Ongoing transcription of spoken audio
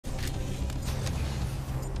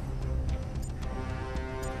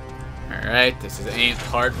Alright, this is Aim's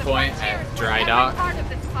hardpoint at Dry Dock.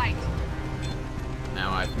 Now,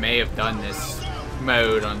 I may have done this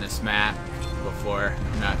mode on this map before.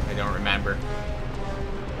 I don't remember.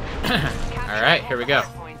 Alright, here we go.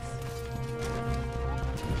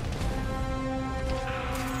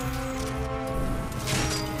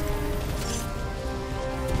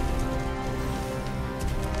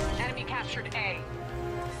 Enemy captured A.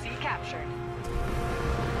 C captured.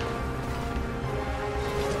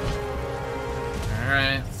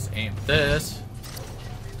 Alright, let's aim at this.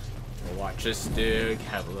 We'll watch this dude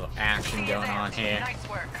have a little action going on here. Nice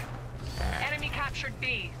work. Enemy captured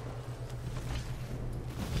B.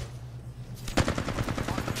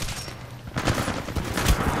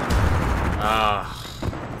 Ah,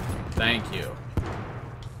 thank you.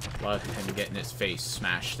 Love him getting his face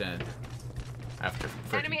smashed in after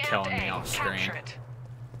freaking killing me off screen.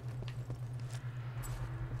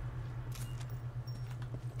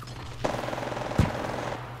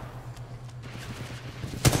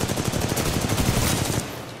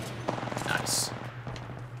 Nice.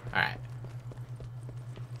 Alright.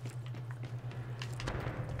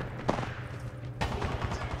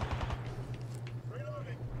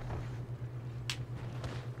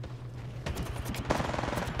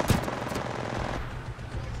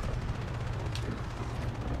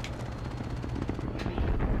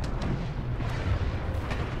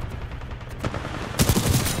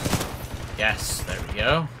 Yes, there we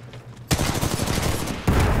go.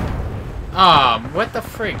 What the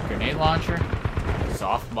freak? Grenade launcher?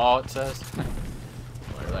 Softball, it says.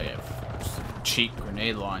 Or like a cheap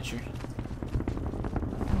grenade launcher.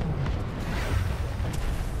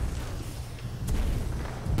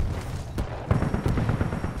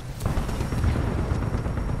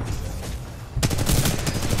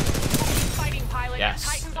 Fighting pilot. Yes,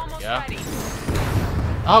 Titan's there we almost go. ready.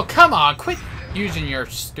 Oh, come on! Quit using your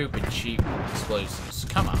stupid cheap explosives.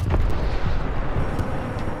 Come on.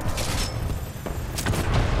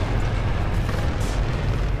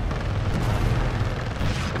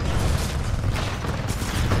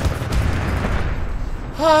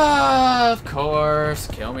 Of course,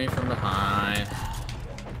 kill me from behind.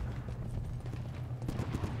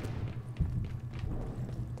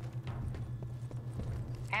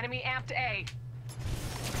 Enemy amped A.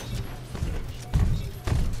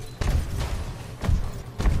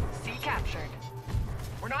 C captured.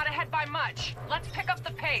 We're not ahead by much. Let's pick up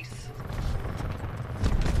the pace.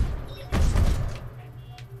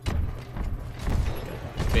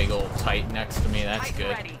 Big old Titan next to me, that's Titan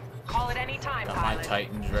good. ready. Call it any time, Got my pilot.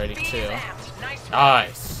 Titans ready B is too. amped. Nice work.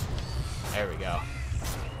 Nice. There we go.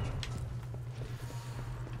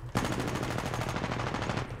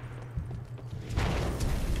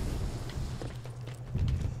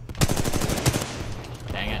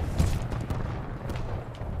 Dang it.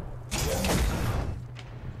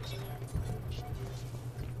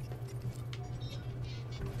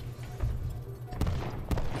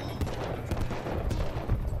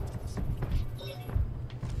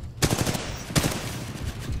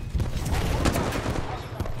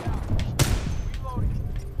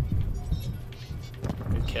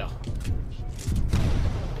 Good kill.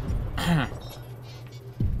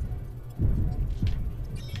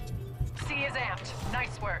 C is amped.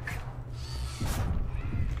 Nice work.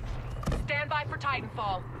 Stand by for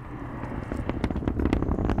Titanfall.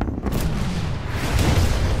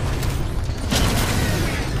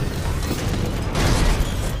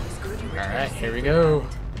 Alright, here we go.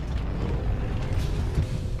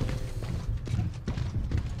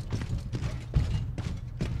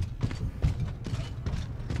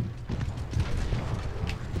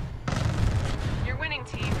 You're winning,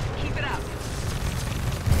 team. Keep it up.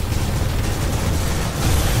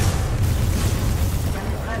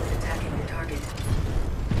 Friendly pilot attacking the target.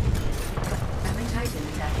 Friendly Titan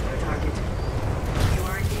attacking your target. You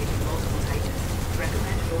are engaging multiple Titans.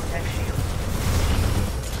 Recommend vortex shield.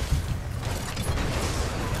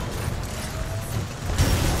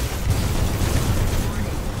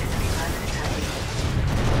 Warning, enemy pilot attacking.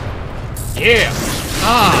 Yeah!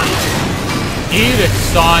 Eat it,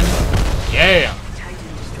 son! Yeah! Titan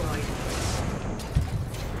destroyed.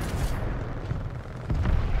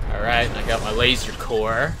 Alright, I got my laser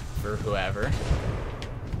core for whoever.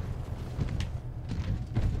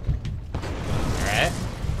 Alright.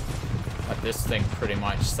 Got this thing pretty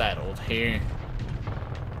much settled here.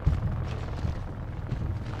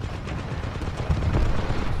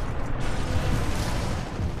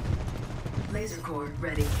 Laser core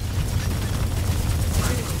ready.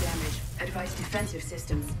 Critical damage. Advise defensive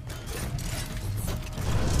systems.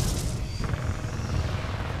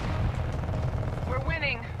 We're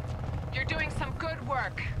winning. You're doing some good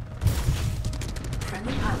work.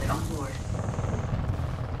 Friendly pilot on board.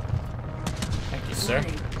 Thank you, sir.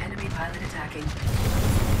 Warning, enemy pilot attacking.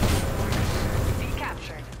 C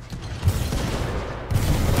captured.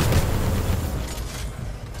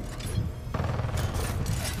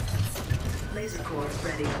 Laser core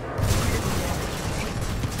ready.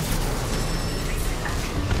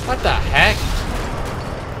 What the heck?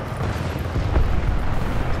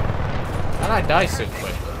 How'd I die so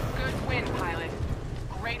quick? Good win, pilot.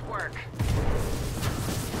 Great work.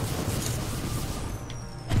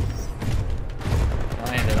 I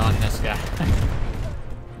landed on this guy.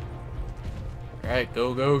 Alright,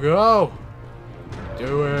 go, go, go!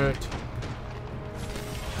 Do it!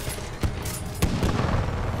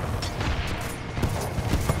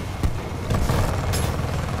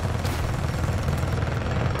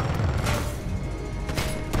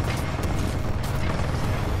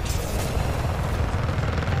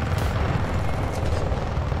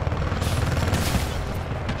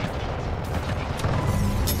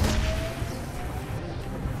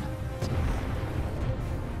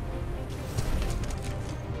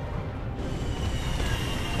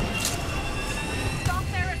 Stop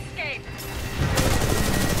their escape.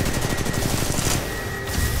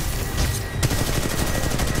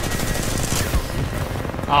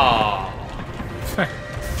 Oh.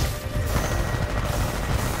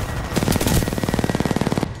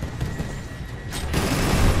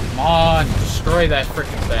 Come on, destroy that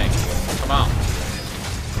freaking thing. Come on.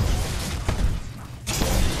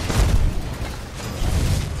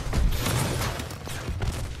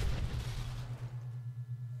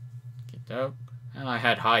 Get out. And I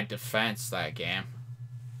had high defense that game.